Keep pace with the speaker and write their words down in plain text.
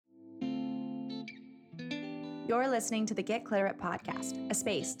You're listening to the Get Cliterate podcast, a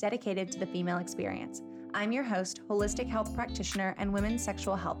space dedicated to the female experience. I'm your host, holistic health practitioner and women's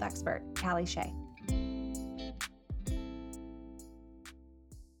sexual health expert, Callie Shea.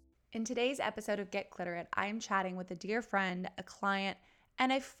 In today's episode of Get Cliterate, I am chatting with a dear friend, a client,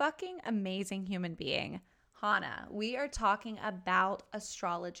 and a fucking amazing human being, Hannah. We are talking about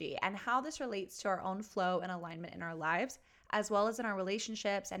astrology and how this relates to our own flow and alignment in our lives, as well as in our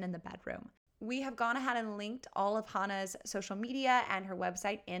relationships and in the bedroom. We have gone ahead and linked all of Hannah's social media and her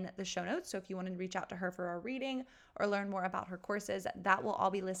website in the show notes. So if you want to reach out to her for a reading or learn more about her courses, that will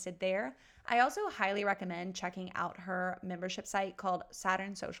all be listed there. I also highly recommend checking out her membership site called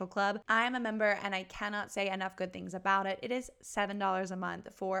Saturn Social Club. I am a member and I cannot say enough good things about it. It is $7 a month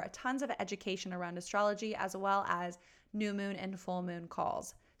for tons of education around astrology, as well as new moon and full moon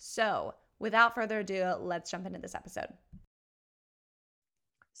calls. So without further ado, let's jump into this episode.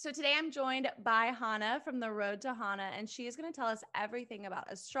 So today I'm joined by Hannah from The Road to Hannah, and she is going to tell us everything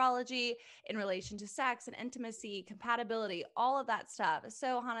about astrology in relation to sex and intimacy, compatibility, all of that stuff.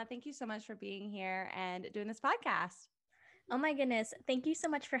 So Hannah, thank you so much for being here and doing this podcast. Oh my goodness. Thank you so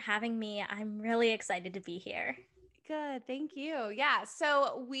much for having me. I'm really excited to be here. Good. Thank you. Yeah.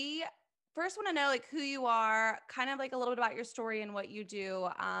 So we first want to know who you are, kind of a little bit about your story and what you do.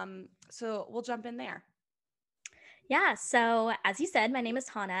 So we'll jump in there. Yeah, so as you said, my name is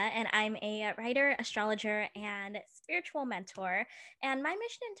Hannah, and I'm a writer, astrologer, and spiritual mentor. And my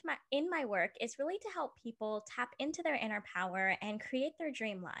mission in my work is really to help people tap into their inner power and create their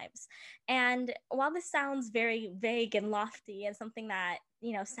dream lives. And while this sounds very vague and lofty and something that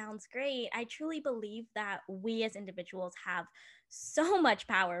sounds great, I truly believe that we as individuals have so much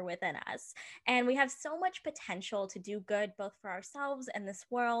power within us, and we have so much potential to do good both for ourselves and this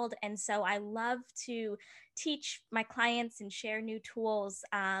world. And so I love to teach my clients and share new tools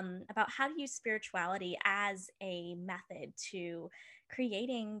about how to use spirituality as a method to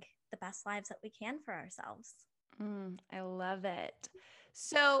creating the best lives that we can for ourselves. I love it.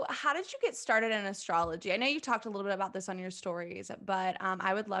 So how did you get started in astrology? I know you talked a little bit about this on your stories, but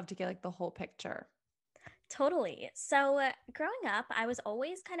I would love to get the whole picture. Totally. So, growing up, I was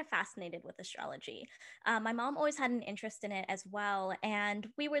always kind of fascinated with astrology. My mom always had an interest in it as well. And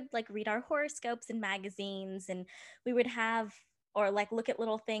we would read our horoscopes in magazines, and we would have or look at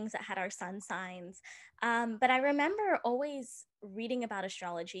little things that had our sun signs. But I remember always reading about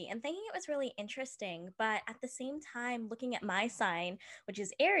astrology and thinking it was really interesting. But at the same time, looking at my sign, which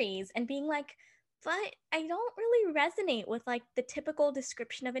is Aries, and being like, but I don't really resonate with the typical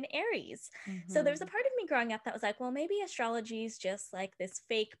description of an Aries. So there's a part of me growing up that was like, well, maybe astrology is just this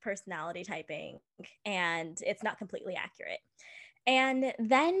fake personality typing and it's not completely accurate. And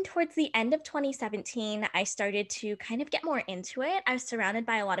then towards the end of 2017, I started to kind of get more into it. I was surrounded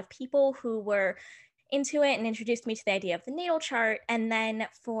by a lot of people who were into it and introduced me to the idea of the natal chart. And then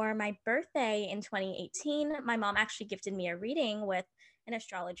for my birthday in 2018, my mom actually gifted me a reading with an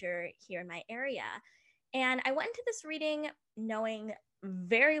astrologer here in my area. And I went into this reading knowing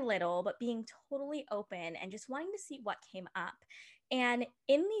very little, but being totally open and just wanting to see what came up. And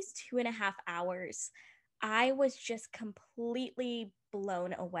in these 2.5 hours, I was just completely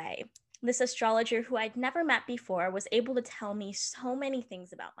blown away. This astrologer who I'd never met before was able to tell me so many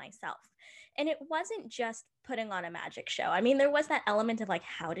things about myself. And it wasn't just putting on a magic show. I mean, there was that element of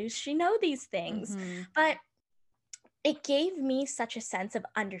how does she know these things? But it gave me such a sense of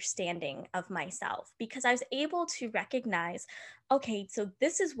understanding of myself because I was able to recognize, okay, so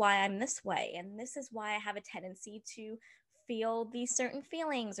this is why I'm this way. And this is why I have a tendency to feel these certain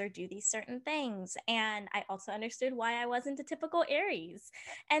feelings or do these certain things. And I also understood why I wasn't a typical Aries.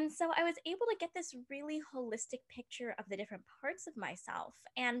 And so I was able to get this really holistic picture of the different parts of myself.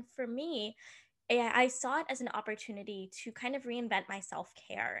 And for me, I saw it as an opportunity to kind of reinvent my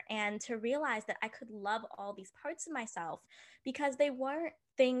self-care and to realize that I could love all these parts of myself because they weren't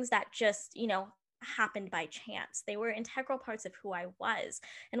things that just, happened by chance. They were integral parts of who I was.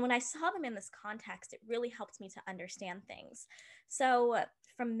 And when I saw them in this context, it really helped me to understand things. So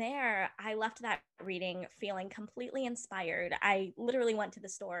from there, I left that reading feeling completely inspired. I literally went to the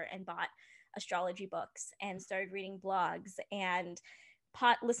store and bought astrology books and started reading blogs and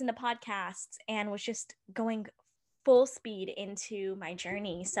listen to podcasts and was just going full speed into my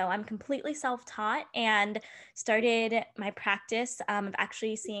journey. So I'm completely self-taught and started my practice of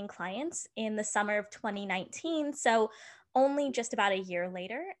actually seeing clients in the summer of 2019. So only just about a year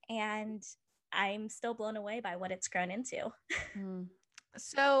later, and I'm still blown away by what it's grown into.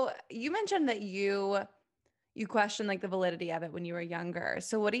 So you mentioned that you questioned the validity of it when you were younger.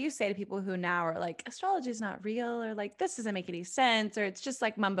 So what do you say to people who now are astrology is not real, or this doesn't make any sense, or it's just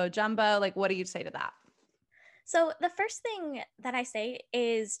mumbo jumbo? What do you say to that? So, the first thing that I say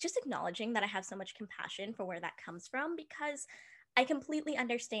is just acknowledging that I have so much compassion for where that comes from because I completely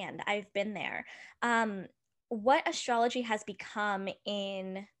understand. I've been there. Um, what astrology has become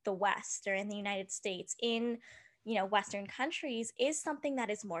in the West or in the United States, in Western countries, is something that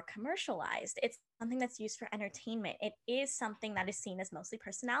is more commercialized. It's something that's used for entertainment. It is something that is seen as mostly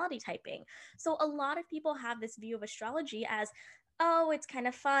personality typing. So a lot of people have this view of astrology as, oh, it's kind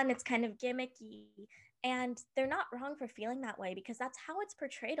of fun, it's kind of gimmicky, and they're not wrong for feeling that way because that's how it's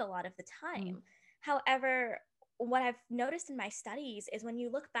portrayed a lot of the Mm. time. However, what I've noticed in my studies is when you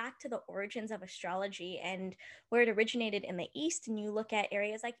look back to the origins of astrology and where it originated in the East, and you look at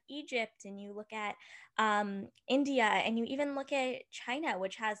areas like Egypt, and you look at India, and you even look at China,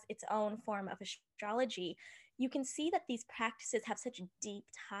 which has its own form of astrology, you can see that these practices have such deep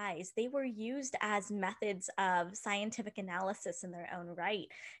ties. They were used as methods of scientific analysis in their own right,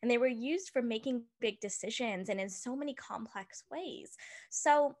 and they were used for making big decisions and in so many complex ways.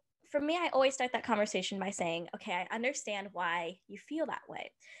 So, for me, I always start that conversation by saying, okay, I understand why you feel that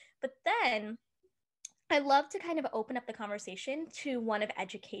way. But then I love to kind of open up the conversation to one of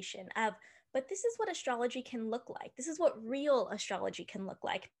education of, but this is what astrology can look like. This is what real astrology can look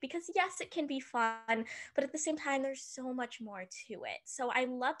like. Because yes, it can be fun, but at the same time, there's so much more to it. So I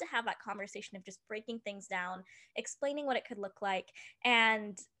love to have that conversation of just breaking things down, explaining what it could look like.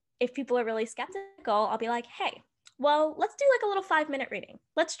 And if people are really skeptical, I'll be like, hey, well, let's do like a little 5-minute reading.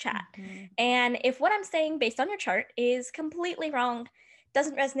 Let's chat. Mhm. And if what I'm saying based on your chart is completely wrong,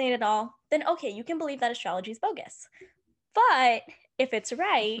 doesn't resonate at all, then okay, you can believe that astrology is bogus. But if it's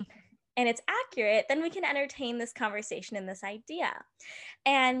right and it's accurate, then we can entertain this conversation and this idea.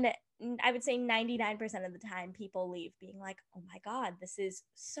 And I would say 99% of the time, people leave being like, oh my God, this is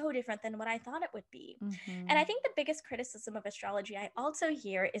so different than what I thought it would be. And I Mhm. think the biggest criticism of astrology I also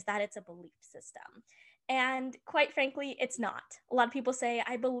hear is that it's a belief system. And quite frankly, it's not. A lot of people say,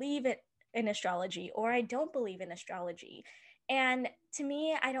 I believe it in astrology or I don't believe in astrology. And to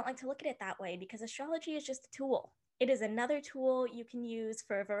me, I don't like to look at it that way because astrology is just a tool. It is another tool you can use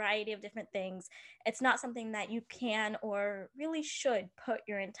for a variety of different things. It's not something that you can or really should put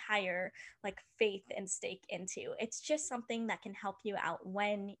your entire like faith and stake into. It's just something that can help you out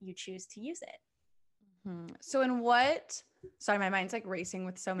when you choose to use it. So in what, sorry, my mind's like racing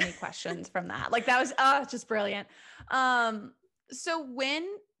with so many questions from that. Like that was just brilliant. Um, so when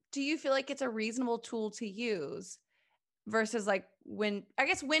do you feel like it's a reasonable tool to use versus like when, I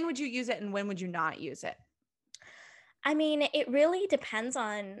guess when would you use it and when would you not use it? I mean, it really depends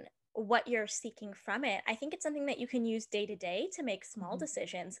on what you're seeking from it. I think it's something that you can use day to day to make small Mhm.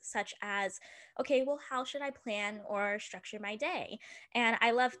 decisions, such as, okay, well, how should I plan or structure my day? And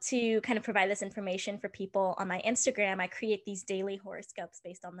I love to kind of provide this information for people on my Instagram. I create these daily horoscopes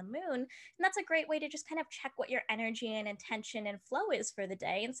based on the moon. And that's a great way to just kind of check what your energy and intention and flow is for the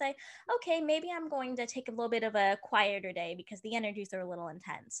day and say, okay, maybe I'm going to take a little bit of a quieter day because the energies are a little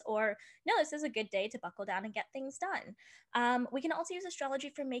intense. Or, no, this is a good day to buckle down and get things done. We can also use astrology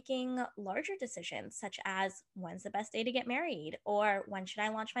for making larger decisions, such as when's the best day to get married, or when should I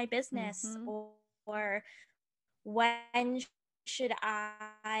launch my business, Mhm. or when should I,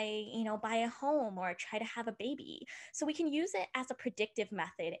 buy a home or try to have a baby. So we can use it as a predictive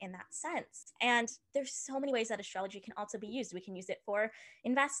method in that sense. And there's so many ways that astrology can also be used. We can use it for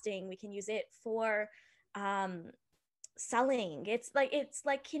investing. We can use it for um, selling. It's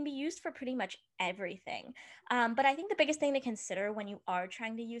like can be used for pretty much everything. But I think the biggest thing to consider when you are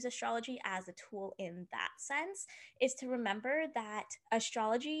trying to use astrology as a tool in that sense is to remember that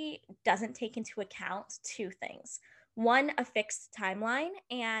astrology doesn't take into account two things: one, a fixed timeline,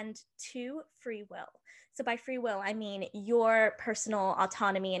 and two, free will. So by free will, I mean your personal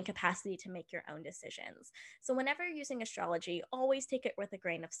autonomy and capacity to make your own decisions. So whenever you're using astrology, always take it with a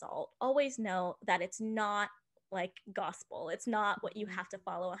grain of salt. Always know that it's not like gospel. It's not what you Mhm. have to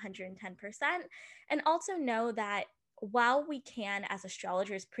follow 110%. And also know that while we can, as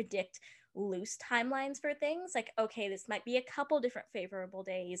astrologers, predict loose timelines for things, like, okay, this might be a couple different favorable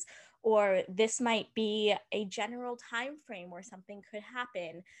days, or this might be a general time frame where something could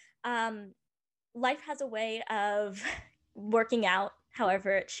happen. Um, Life has a way of working out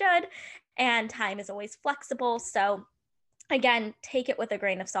however it should, and time is always flexible. So again, take it with a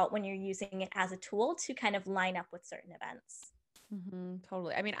grain of salt when you're using it as a tool to kind of line up with certain events.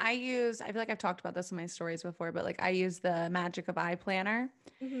 Totally. I mean, I feel like I've talked about this in my stories before, but like I use the Magic of Eye Planner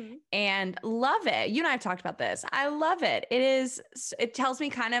Hmm. and love it. You and I have talked about this. I love it. It tells me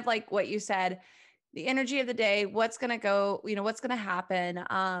kind of like what you said, the energy of the day, what's going to go, what's going to happen.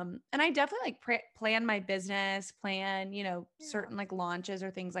 And I definitely like plan my business, plan, Yeah. certain like launches or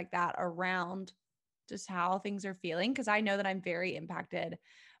things like that around just how things are feeling. Cause I know that I'm very impacted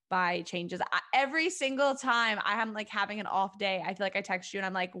by changes. Every single time I am like having an off day, I feel like I text you and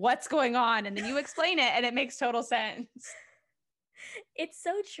I'm like, what's going on? And then you explain it and it makes total sense. It's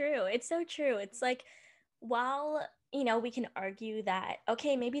so true. It's so true. It's like, while, we can argue that,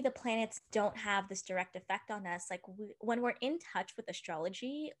 okay, maybe the planets don't have this direct effect on us, like when we're in touch with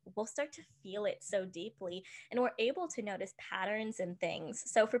astrology, we'll start to feel it so deeply and we're able to notice patterns and things.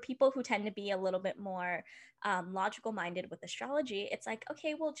 So for people who tend to be a little bit more logical minded with astrology, it's like,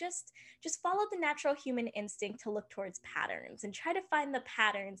 okay, well, just follow the natural human instinct to look towards patterns and try to find the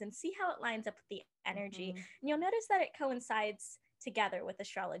patterns and see how it lines up with the energy. Mhm. And you'll notice that it coincides together with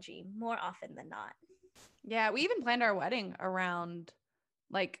astrology more often than not. Yeah, we even planned our wedding around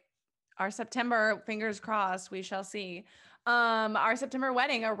like our September, fingers crossed, we shall see. Our September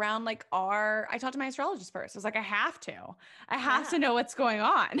wedding around like I talked to my astrologist first. I was like, I have Yeah. to know what's going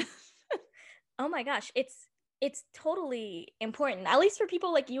on. Oh my gosh, it's totally important. At least for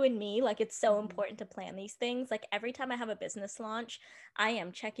people like you and me, like it's so Mhm. important to plan these things. Like every time I have a business launch, I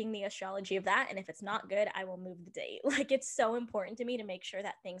am checking the astrology of that, and if it's not good, I will move the date. Like it's so important to me to make sure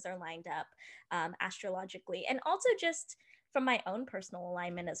that things are lined up astrologically, and also just from my own personal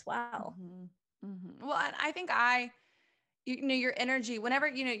alignment as well. Mhm. Mhm. Well, and I think you know, your energy, whenever,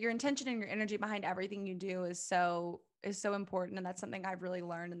 your intention and your energy behind everything you do is so important. And that's something I've really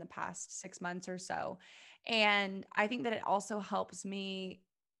learned in the past 6 months or so. And I think that it also helps me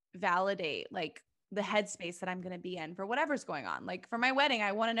validate like the headspace that I'm going to be in for whatever's going on. Like for my wedding,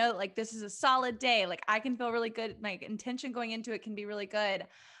 I want to know that like this is a solid day. Like I can feel really good. My intention going into it can be really good.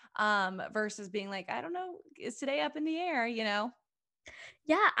 Versus being like, I don't know, is today up in the air?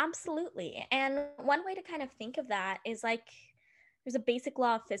 Yeah, absolutely. And one way to kind of think of that is like there's a basic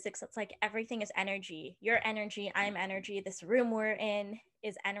law of physics that's like everything is energy. Your energy, I'm energy. This room we're in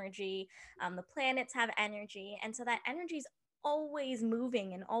is energy. The planets have energy. And so that energy is always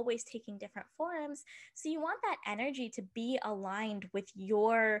moving and always taking different forms. So you want that energy to be aligned with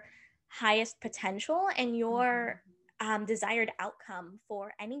your highest potential and your Mhm. desired outcome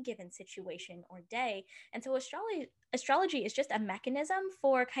for any given situation or day. And so astrology is just a mechanism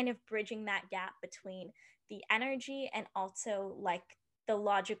for kind of bridging that gap between the energy and also like the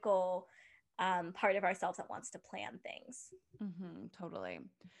logical part of ourselves that wants to plan things. Totally.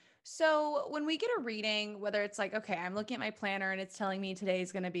 So when we get a reading, whether it's like, okay, I'm looking at my planner and it's telling me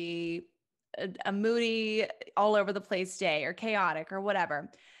today's going to be a moody, all over the place day or chaotic or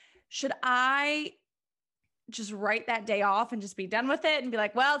whatever, should I just write that day off and just be done with it and be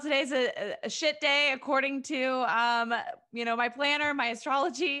like, well, today's a shit day according to my planner, my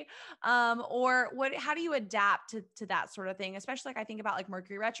astrology, or what? How do you adapt to that sort of thing? Especially like I think about like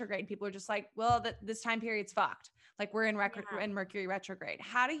Mercury retrograde. People are just like, well, this time period's fucked. Like we're Yeah. in Mercury retrograde.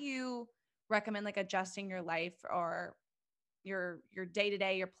 How do you recommend like adjusting your life or your day to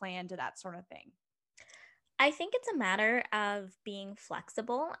day, your plan to that sort of thing? I think it's a matter of being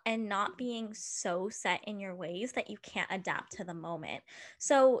flexible and not being so set in your ways that you can't adapt to the moment.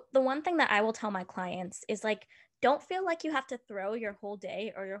 So, the one thing that I will tell my clients is like, don't feel like you have to throw your whole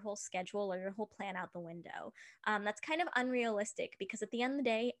day or your whole schedule or your whole plan out the window. That's kind of unrealistic because at the end of the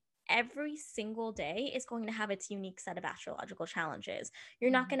day, every single day is going to have its unique set of astrological challenges. You're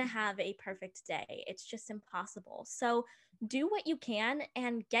not going to Mhm. have a perfect day, it's just impossible. So, do what you can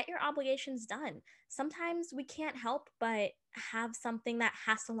and get your obligations done. Sometimes we can't help but have something that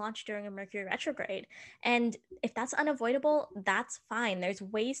has to launch during a Mercury retrograde. And if that's unavoidable, that's fine. There's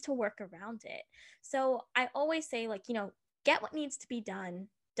ways to work around it. So I always say, like, get what needs to be done,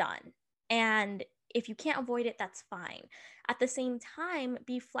 done. And if you can't avoid it, that's fine. At the same time,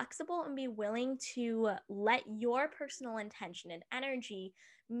 be flexible and be willing to let your personal intention and energy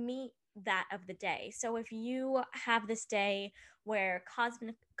meet that of the day. So if you have this day where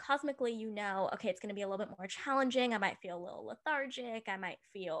cosmically okay, it's going to be a little bit more challenging, I might feel a little lethargic, I might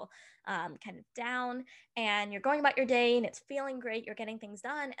feel kind of down, and you're going about your day and it's feeling great, you're getting things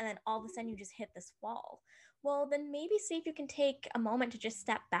done, and then all of a sudden you just hit this wall. Well, then maybe see if you can take a moment to just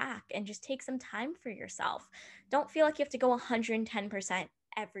step back and just take some time for yourself. Don't feel like you have to go 110%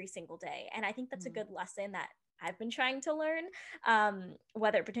 every single day. And I think that's a Mhm. good lesson that I've been trying to learn,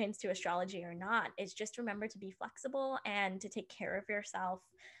 whether it pertains to astrology or not, is just remember to be flexible and to take care of yourself,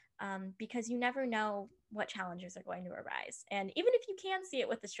 because you never know what challenges are going to arise. And even if you can see it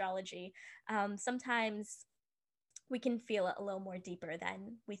with astrology, sometimes we can feel it a little more deeper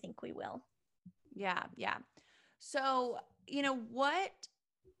than we think we will. Yeah, yeah. So,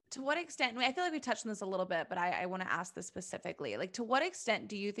 to what extent, I mean, I feel like we touched on this a little bit, but I want to ask this specifically. Like, to what extent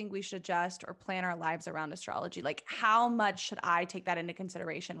do you think we should adjust or plan our lives around astrology? Like, how much should I take that into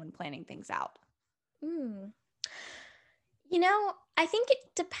consideration when planning things out? Mm. I think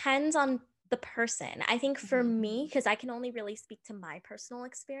it depends on the person. I think for Mhm. me, because I can only really speak to my personal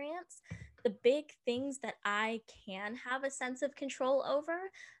experience, the big things that I can have a sense of control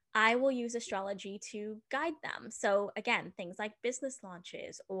over, I will use astrology to guide them. So, again, things like business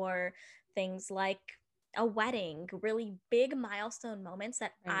launches or things like a wedding, really big milestone moments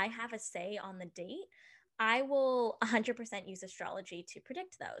that Right. I have a say on the date, I will 100% use astrology to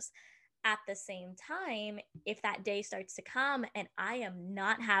predict those. At the same time, if that day starts to come and I am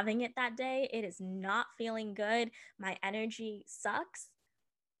not having it that day, it is not feeling good, my energy sucks,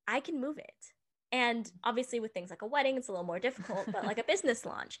 I can move it. And obviously, with things like a wedding, it's a little more difficult, but like a business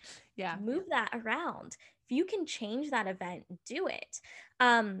launch, Yeah. move that around. If you can change that event, do it.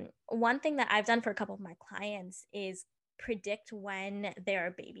 One thing that I've done for a couple of my clients is predict when their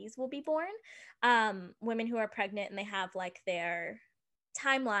babies will be born. Women who are pregnant and they have like their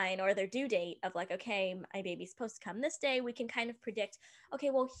timeline or their due date of like, okay, my baby's supposed to come this day, we can kind of predict, okay,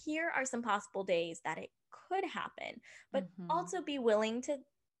 well, here are some possible days that it could happen, but Mhm. also be willing to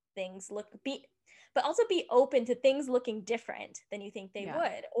things look be but also be open to things looking different than you think they Yeah.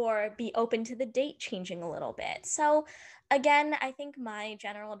 would, or be open to the date changing a little bit. So again, I think my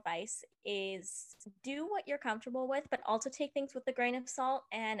general advice is do what you're comfortable with, but also take things with a grain of salt,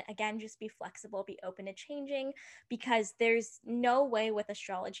 and again, just be flexible, be open to changing, because there's no way with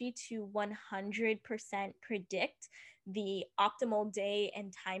astrology to 100% predict the optimal day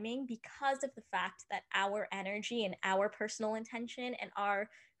and timing, because of the fact that our energy and our personal intention and our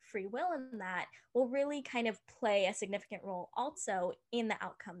free will in that will really kind of play a significant role also in the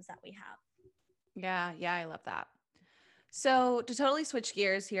outcomes that we have. Yeah, yeah, I love that. So, to totally switch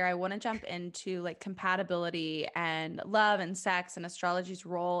gears here, I want to jump into like compatibility and love and sex and astrology's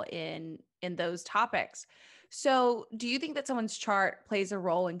role in those topics. So, do you think that someone's chart plays a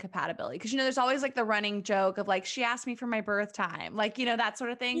role in compatibility? Because there's always like the running joke of like she asked me for my birth time, like that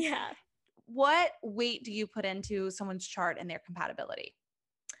sort of thing. Yeah. What weight do you put into someone's chart and their compatibility?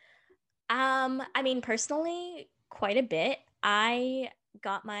 I mean, personally, quite a bit. I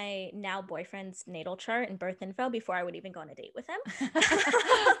got my now boyfriend's natal chart and birth info before I would even go on a date with him.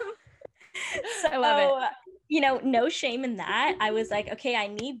 I love it. So, no shame in that. I was like, okay, I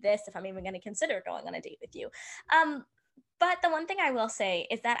need this if I'm even going to consider going on a date with you. Um, but the one thing I will say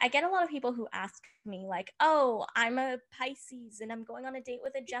is that I get a lot of people who ask me, like, oh, I'm a Pisces and I'm going on a date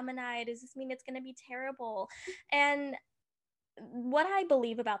with a Gemini. Does this mean it's going to be terrible? And what I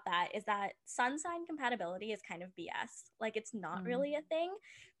believe about that is that sun sign compatibility is kind of BS. Like, it's not Mm, really a thing,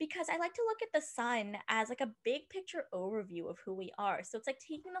 because I like to look at the sun as like a big picture overview of who we are. So it's like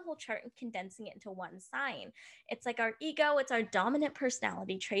taking the whole chart and condensing it into one sign. It's like our ego, it's our dominant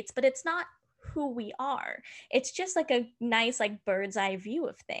personality traits, but it's not who we are. It's just like a nice, like, bird's eye view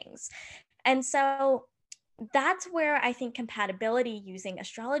of things. And so that's where I think compatibility using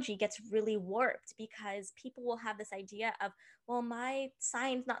astrology gets really warped, because people will have this idea of, well, my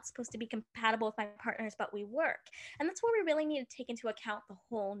sign's not supposed to be compatible with my partner's, but we work. And that's where we really need to take into account the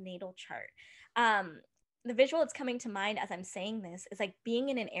whole natal chart. Um, the visual that's coming to mind as I'm saying this is like being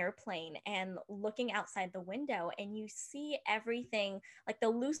in an airplane and looking outside the window, and you see everything, like the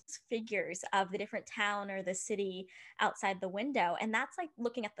loose figures of the different town or the city outside the window. And that's like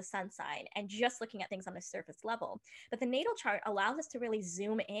looking at the sun side and just looking at things on a surface level. But the natal chart allows us to really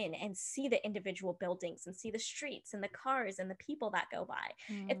zoom in and see the individual buildings and see the streets and the cars and the people that go by.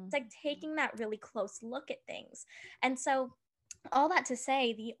 It's mm, like taking that really close look at things. And so, all that to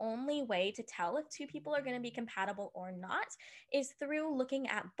say, the only way to tell if two people are going to be compatible or not is through looking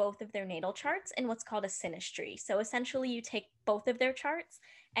at both of their natal charts in what's called a synastry. So essentially, you take both of their charts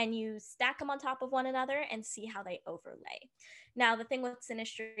and you stack them on top of one another and see how they overlay. Now, the thing with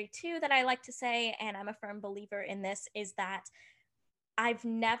synastry, too, that I like to say, and I'm a firm believer in this, is that I've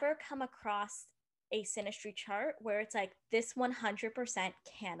never come across a synastry chart where it's like this 100%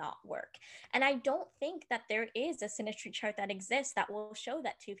 cannot work. And I don't think that there is a synastry chart that exists that will show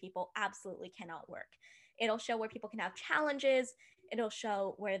that two people absolutely cannot work. It'll show where people can have challenges, it'll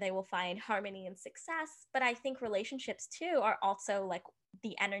show where they will find harmony and success. But I think relationships too are also like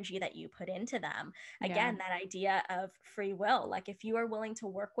the energy that you put into them. yeah. Again, that idea of free will. Like, if you are willing to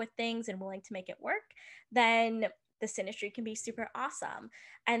work with things and willing to make it work, then the synastry can be super awesome.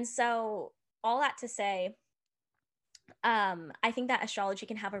 And so, all that to say, I think that astrology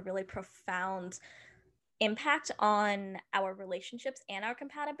can have a really profound impact on our relationships and our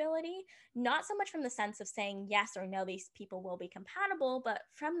compatibility, not so much from the sense of saying yes or no, these people will be compatible, but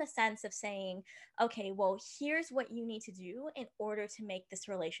from the sense of saying, okay, well, here's what you need to do in order to make this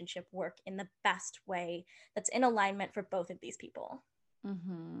relationship work in the best way that's in alignment for both of these people.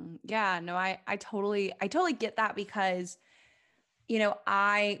 Yeah, no, I totally get that because, when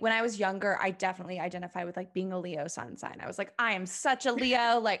I was younger, I definitely identify with like being a Leo sun sign. I was like, I am such a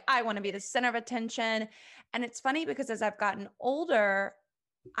Leo. Like, I want to be the center of attention. And it's funny because as I've gotten older,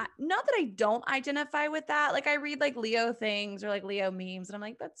 not that I don't identify with that. Like, I read like Leo things or like Leo memes, and I'm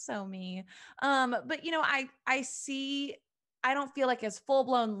like, that's so me. But I see, I don't feel like as full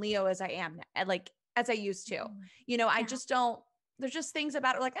blown Leo as I am, like as I used to. Mhm. I Yeah. just don't, there's just things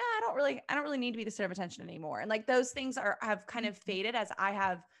about it like, I don't really need to be the center of attention anymore. And like those things have kind of Mhm. faded as I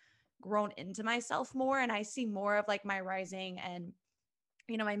have grown into myself more, and I see more of like my rising and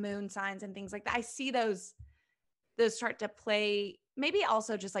my moon signs and things like that. I see those start to play, maybe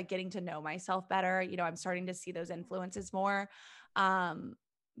also just like getting to know myself better. I'm starting to see those influences more. Um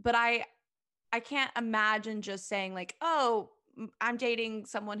but I can't imagine just saying like, oh, I'm dating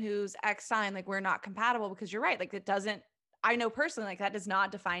someone who's X sign, like we're not compatible, because you're right. Like it doesn't, I know personally, like that does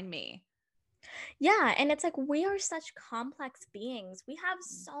not define me. Yeah, and it's like we are such complex beings. We have Mm.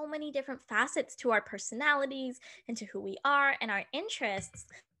 so many different facets to our personalities and to who we are and our interests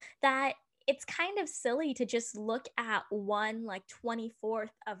that it's kind of silly to just look at one like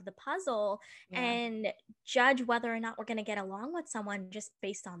 24th of the puzzle Yeah. and judge whether or not we're going to get along with someone just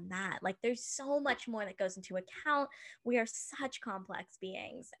based on that. Like there's so much more that goes into account. We are such complex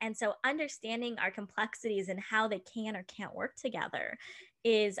beings. And so understanding our complexities and how they can or can't work together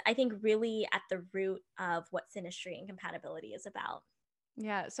is, I think, really at the root of what synastry and compatibility is about.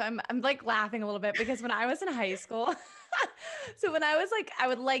 Yeah, so I'm like laughing a little bit because when I was in high school, so when I was like I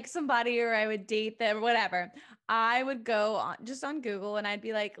would like somebody or I would date them or whatever, I would go on just on Google and I'd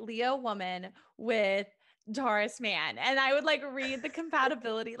be like Leo woman with Taurus man, and I would like read the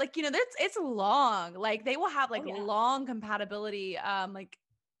compatibility. Like, that's it's long. Like they will have Oh, like yeah. long compatibility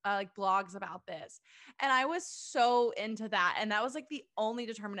like blogs about this. And I was so into that. And that was like the only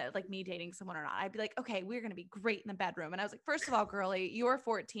determinant of like me dating someone or not. I'd be like, okay, we're going to be great in the bedroom. And I was like, first of all, girly, you're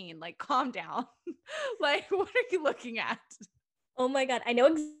 14. Like, calm down. Like, what are you looking at? Oh my God. I know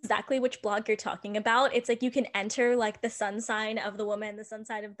exactly which blog you're talking about. It's like you can enter like the sun sign of the woman, the sun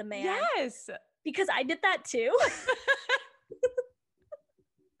sign of the man, Yes. because I did that too.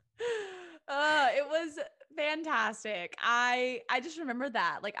 It was fantastic. I just remember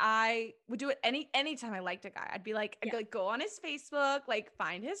that. Like I would do it anytime I liked a guy. I'd be like, Yeah. go on his Facebook, like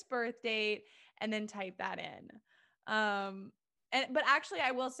find his birth date, and then type that in. But actually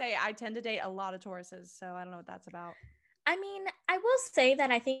I will say I tend to date a lot of Tauruses, so I don't know what that's about. I mean, I will say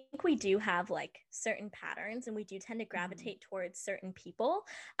that I think we do have like certain patterns and we do tend to Mhm. gravitate towards certain people.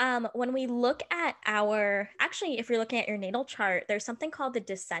 When we look at actually, if you're looking at your natal chart, there's something called the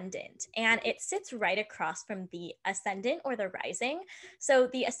descendant and it sits right across from the ascendant or the rising. So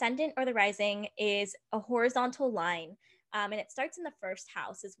the ascendant or the rising is a horizontal line. And it starts in the first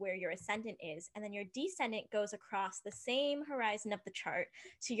house, is where your ascendant is. And then your descendant goes across the same horizon of the chart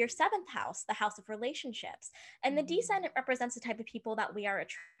to your seventh house, the house of relationships. And the Mhm. descendant represents the type of people that we are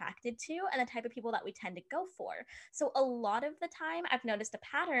attracted to and the type of people that we tend to go for. So a lot of the time, I've noticed a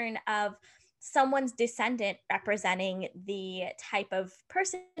pattern of someone's descendant representing the type of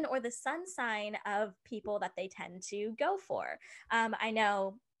person or the sun sign of people that they tend to go for. I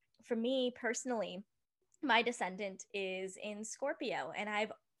know for me personally, my descendant is in Scorpio, and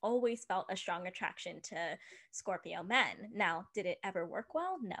I've always felt a strong attraction to Scorpio men. Now, did it ever work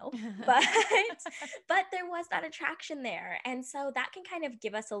well? No. But but there was that attraction there. And so that can kind of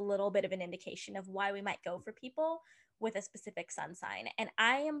give us a little bit of an indication of why we might go for people with a specific sun sign. And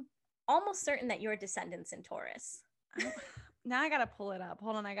I am almost certain that your descendant's in Taurus. Oh, now I gotta pull it up.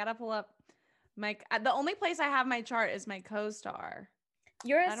 Hold on, I gotta pull up the only place I have my chart is my co-star.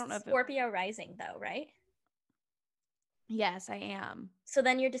 You're a I don't know if it. Scorpio rising though, right? Yes, I am. So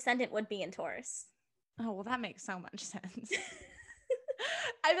then your descendant would be in Taurus. Oh, well, that makes so much sense.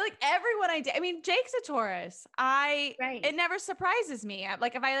 I feel like everyone I date, I mean, Jake's a Taurus. It Right. never surprises me.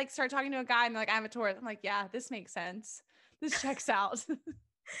 Like if I like start talking to a guy and they're like, I'm a Taurus, I'm like, yeah, this makes sense. This checks out.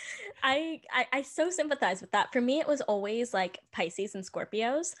 I so sympathize with that. For me, it was always like Pisces and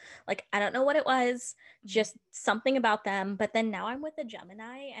Scorpios. Like I don't know what it was, Mhm. just something about them. But then now I'm with a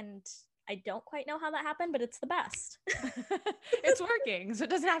Gemini, and I don't quite know how that happened, but it's the best. It's working, so it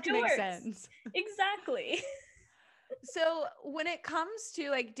doesn't have to It make works. sense. Exactly. So when it comes to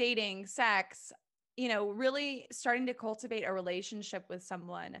like dating, sex, really starting to cultivate a relationship with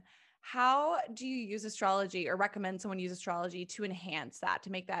someone, how do you use astrology or recommend someone use astrology to enhance that,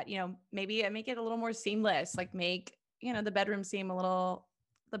 to make that, maybe make it a little more seamless, like make, the bedroom seem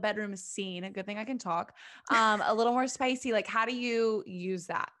the bedroom scene, a good thing I can talk, a little more spicy. Like, how do you use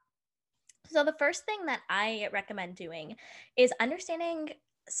that? So, the first thing that I recommend doing is understanding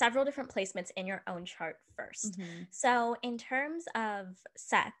several different placements in your own chart first. Mm-hmm. So, in terms of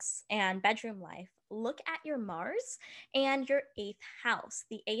sex and bedroom life, look at your Mars and your eighth house.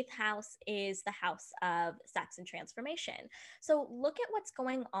 The eighth house is the house of sex and transformation. So, look at what's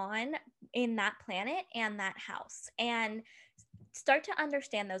going on in that planet and that house. And start to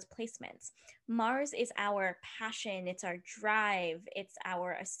understand those placements. Mars is our passion, it's our drive, it's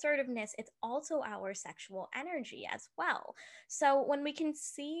our assertiveness, it's also our sexual energy as well. So, when we can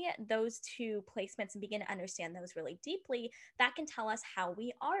see those two placements and begin to understand those really deeply, that can tell us how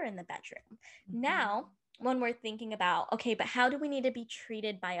we are in the bedroom. Mm-hmm. Now, when we're thinking about, okay, but how do we need to be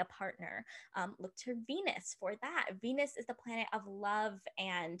treated by a partner? Look to Venus for that. Venus is the planet of love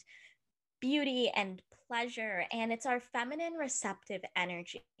and beauty and pleasure, and it's our feminine receptive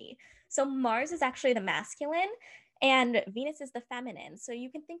energy. So Mars is actually the masculine and Venus is the feminine. So you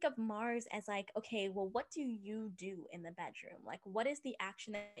can think of Mars as like, okay, well, what do you do in the bedroom? Like, what is the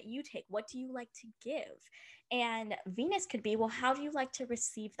action that you take? What do you like to give? And Venus could be, well, how do you like to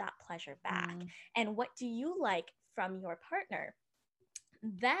receive that pleasure back? Mm-hmm. And what do you like from your partner?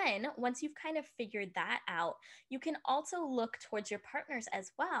 Then, once you've kind of figured that out, you can also look towards your partners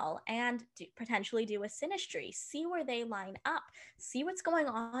as well and potentially do a synastry. See where they line up. See what's going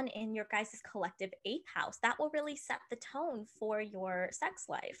on in your guys' collective eighth house. That will really set the tone for your sex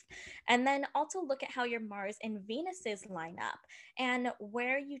life. And then also look at how your Mars and Venuses line up and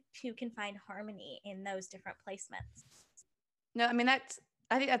where you two can find harmony in those different placements. No, I mean, I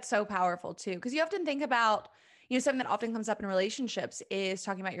think that's so powerful too. Cause you often think about, something that often comes up in relationships is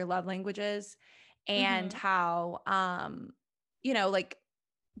talking about your love languages and Mm-hmm. how, like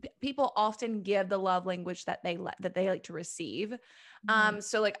people often give the love language that that they like to receive. Mm-hmm.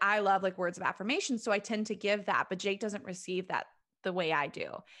 So like I love like words of affirmation. So I tend to give that, but Jake doesn't receive that the way I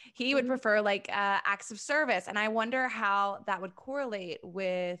do. He would prefer like acts of service. And I wonder how that would correlate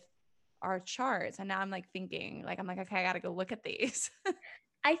with our charts. And now I'm like thinking, like, I'm like, okay, I got to go look at these.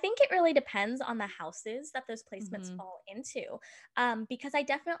 I think it really depends on the houses that those placements Hmm. fall into, because I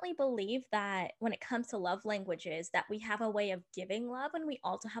definitely believe that when it comes to love languages, that we have a way of giving love and we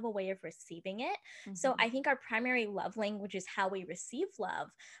also have a way of receiving it. So Hmm. I think our primary love language is how we receive love,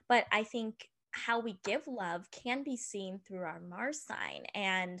 but I think how we give love can be seen through our Mars sign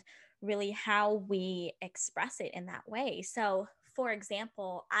and really how we express it in that way. So, for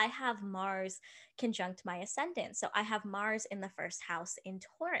example, I have Mars conjunct my ascendant. So I have Mars in the first house in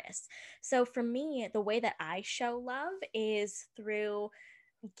Taurus. So for me, the way that I show love is through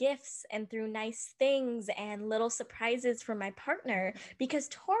gifts and through nice things and little surprises for my partner because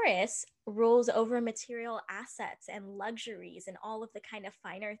Taurus rules over material assets and luxuries and all of the kind of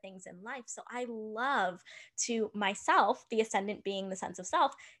finer things in life. So I love to myself, the ascendant being the sense of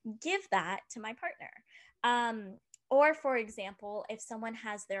self, give that to my partner. Um, or, for example, if someone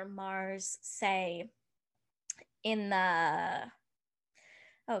has their Mars, say, in the,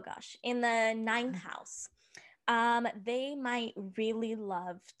 oh gosh, in the ninth house, they might really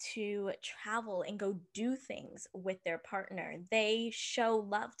love to travel and go do things with their partner. They show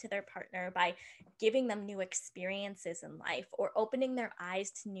love to their partner by giving them new experiences in life or opening their eyes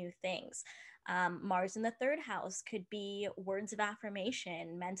to new things. Mars in the third house could be words of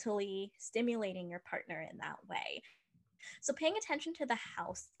affirmation, mentally stimulating your partner in that way. So paying attention to the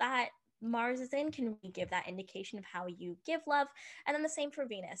house that Mars is in can really give that indication of how you give love. And then the same for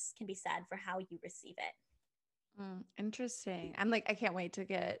Venus can be said for how you receive it. Interesting. I'm like, I can't wait to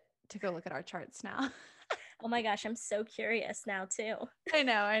go look at our charts now. Oh my gosh, I'm so curious now too. I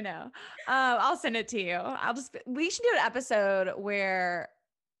know, I know. I'll send it to you. We should do an episode where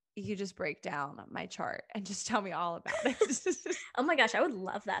you just break down my chart and just tell me all about it. Oh my gosh, I would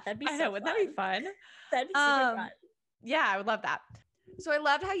love that. That'd be I know, so wouldn't that be fun. fun? That'd be super fun. Um, yeah, I would love that. So I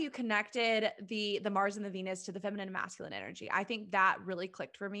loved how you connected the Mars and the Venus to the feminine and masculine energy. I think that really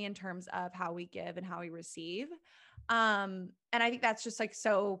clicked for me in terms of how we give and how we receive. And I think that's just like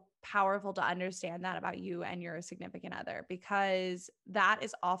so powerful to understand that about you and your significant other, because that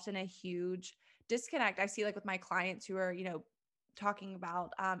is often a huge disconnect. I see like with my clients who are, talking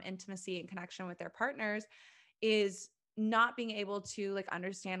about intimacy and connection with their partners is not being able to like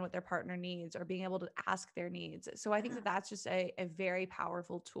understand what their partner needs or being able to ask their needs. So I think that that's just a very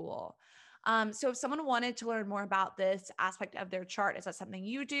powerful tool. So if someone wanted to learn more about this aspect of their chart, is that something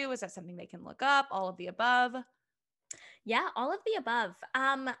you do? Is that something they can look up? All of the above? Yeah, all of the above.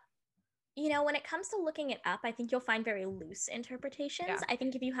 When it comes to looking it up, I think you'll find very loose interpretations. Yeah. I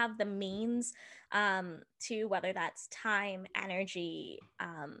think if you have the means to, whether that's time, energy,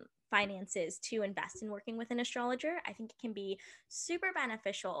 finances to invest in working with an astrologer, I think it can be super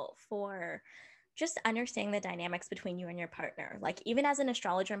beneficial for just understanding the dynamics between you and your partner. Like, even as an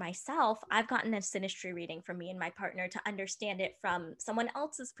astrologer myself, I've gotten a synastry reading from me and my partner to understand it from someone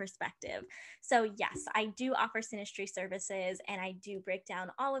else's perspective. So yes, I do offer synastry services, and I do break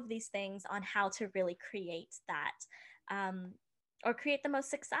down all of these things on how to really create that, or create the most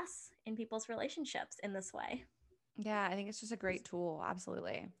success in people's relationships in this way. Yeah, I think it's just a great tool.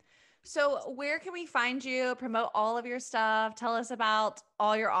 Absolutely. So, where can we find you? Promote all of your stuff. Tell us about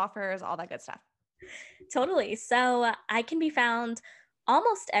all your offers, all that good stuff. Totally. So I can be found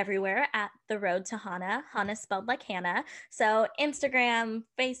almost everywhere at The Road to Hannah. Hannah spelled like Hannah. So Instagram,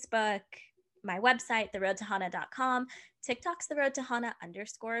 Facebook, my website, theroadtohannah.com. TikTok's The Road to Hannah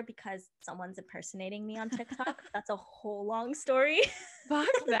 _, because someone's impersonating me on TikTok. That's a whole long story. Fuck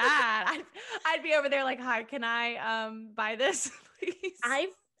that. I'd be over there like, hi, can I buy this, please?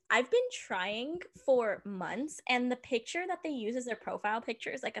 I've been trying for months, and the picture that they use as their profile picture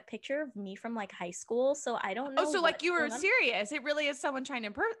is like a picture of me from like high school. So I don't know. Oh, so like you were serious. It really is someone trying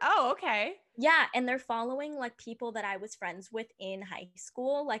to oh, okay. Yeah, and they're following like people that I was friends with in high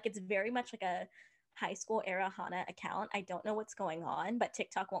school. Like, it's very much like a high school era Hannah account. I don't know what's going on, but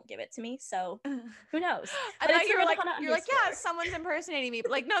TikTok won't give it to me. So who knows? I thought you were like, yeah, someone's impersonating me.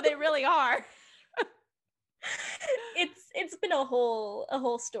 But like, no, they really are. It's been a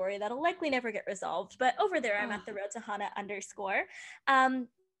whole story that'll likely never get resolved. But over there, I'm at The Road to Hannah _. And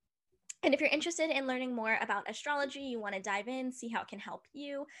if you're interested in learning more about astrology, you want to dive in, see how it can help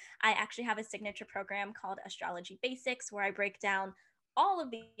you, I actually have a signature program called Astrology Basics, where I break down all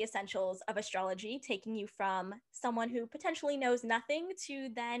of the essentials of astrology, taking you from someone who potentially knows nothing to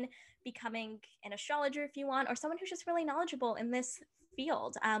then becoming an astrologer if you want, or someone who's just really knowledgeable in this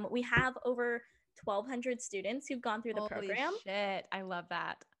field. We have over 1,200 students who've gone through the program. Holy shit, I love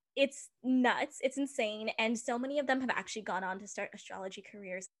that. It's nuts. It's insane. And so many of them have actually gone on to start astrology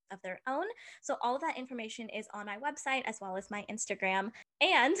careers of their own. So all of that information is on my website as well as my Instagram.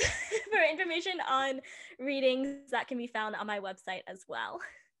 And for information on readings, that can be found on my website as well.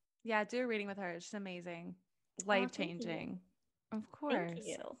 Yeah, do a reading with her. It's just amazing. Life-changing. Of course. Thank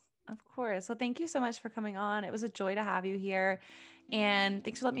you. Of course. Well, thank you so much for coming on. It was a joy to have you here. And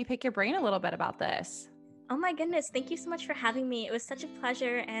thanks for letting me pick your brain a little bit about this. Oh my goodness. Thank you so much for having me. It was such a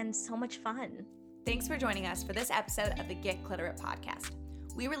pleasure and so much fun. Thanks for joining us for this episode of the Get Cliterate podcast.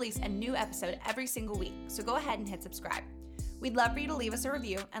 We release a new episode every single week, so go ahead and hit subscribe. We'd love for you to leave us a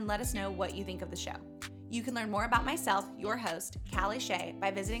review and let us know what you think of the show. You can learn more about myself, your host, Callie Shea,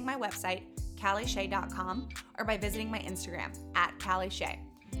 by visiting my website, callieshea.com, or by visiting my Instagram, @CallieShea.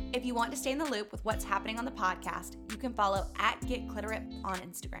 If you want to stay in the loop with what's happening on the podcast, you can follow @GetCliterate on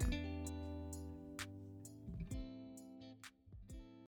Instagram.